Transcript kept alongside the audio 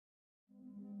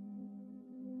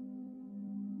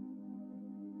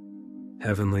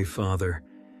Heavenly Father,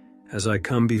 as I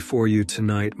come before you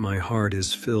tonight, my heart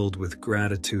is filled with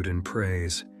gratitude and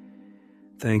praise.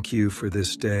 Thank you for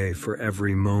this day, for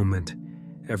every moment,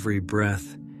 every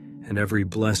breath, and every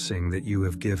blessing that you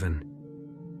have given.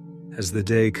 As the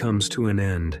day comes to an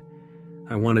end,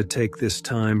 I want to take this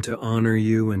time to honor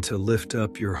you and to lift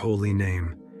up your holy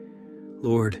name.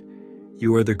 Lord,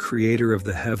 you are the creator of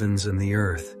the heavens and the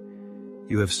earth.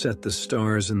 You have set the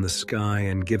stars in the sky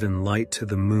and given light to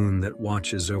the moon that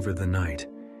watches over the night.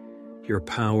 Your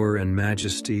power and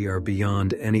majesty are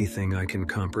beyond anything I can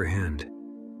comprehend.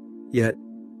 Yet,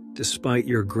 despite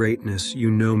your greatness, you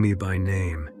know me by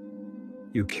name.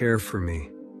 You care for me,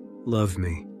 love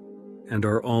me, and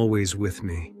are always with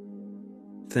me.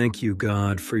 Thank you,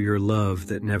 God, for your love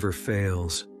that never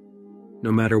fails.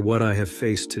 No matter what I have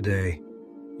faced today,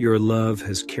 your love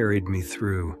has carried me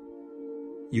through.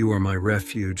 You are my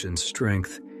refuge and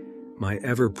strength, my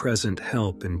ever-present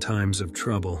help in times of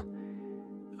trouble.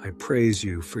 I praise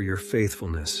you for your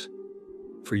faithfulness,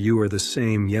 for you are the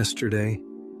same yesterday,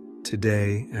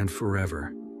 today, and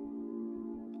forever.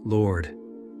 Lord,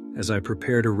 as I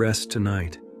prepare to rest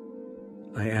tonight,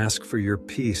 I ask for your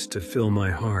peace to fill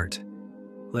my heart.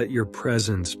 Let your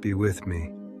presence be with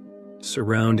me,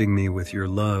 surrounding me with your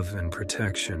love and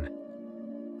protection.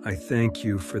 I thank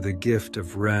you for the gift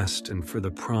of rest and for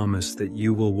the promise that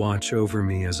you will watch over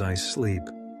me as I sleep.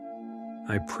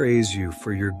 I praise you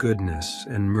for your goodness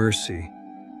and mercy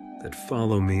that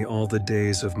follow me all the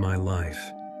days of my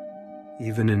life.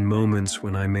 Even in moments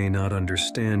when I may not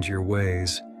understand your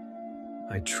ways,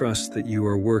 I trust that you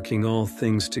are working all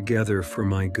things together for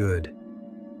my good.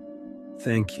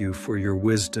 Thank you for your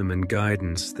wisdom and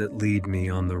guidance that lead me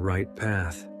on the right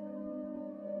path.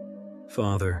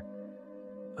 Father,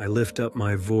 I lift up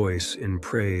my voice in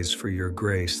praise for your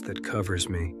grace that covers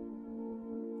me.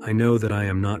 I know that I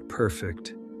am not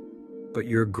perfect, but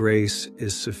your grace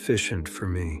is sufficient for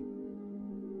me.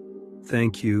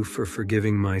 Thank you for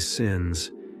forgiving my sins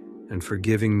and for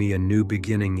giving me a new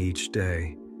beginning each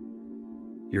day.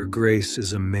 Your grace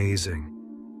is amazing,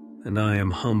 and I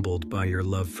am humbled by your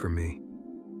love for me.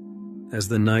 As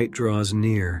the night draws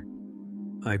near,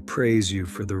 I praise you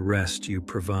for the rest you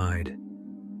provide.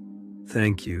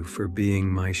 Thank you for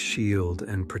being my shield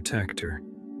and protector,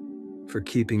 for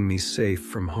keeping me safe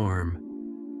from harm.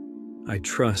 I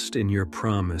trust in your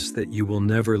promise that you will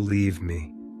never leave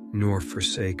me nor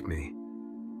forsake me.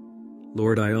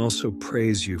 Lord, I also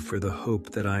praise you for the hope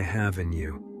that I have in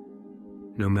you.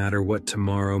 No matter what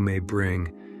tomorrow may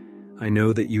bring, I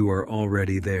know that you are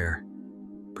already there,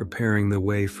 preparing the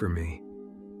way for me.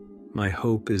 My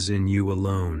hope is in you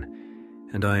alone,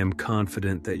 and I am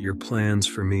confident that your plans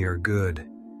for me are good.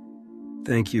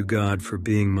 Thank you, God, for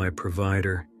being my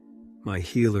provider, my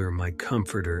healer, my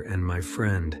comforter, and my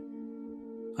friend.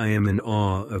 I am in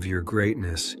awe of your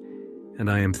greatness, and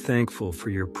I am thankful for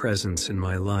your presence in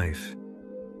my life.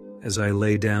 As I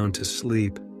lay down to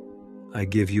sleep, I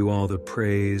give you all the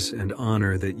praise and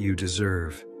honor that you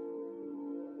deserve.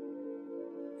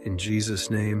 In Jesus'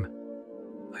 name,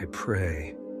 I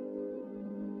pray.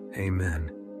 Amen.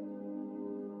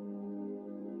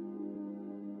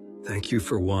 Thank you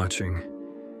for watching.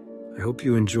 I hope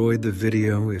you enjoyed the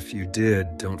video. If you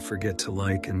did, don't forget to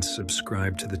like and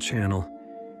subscribe to the channel.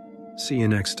 See you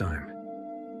next time.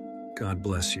 God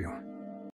bless you.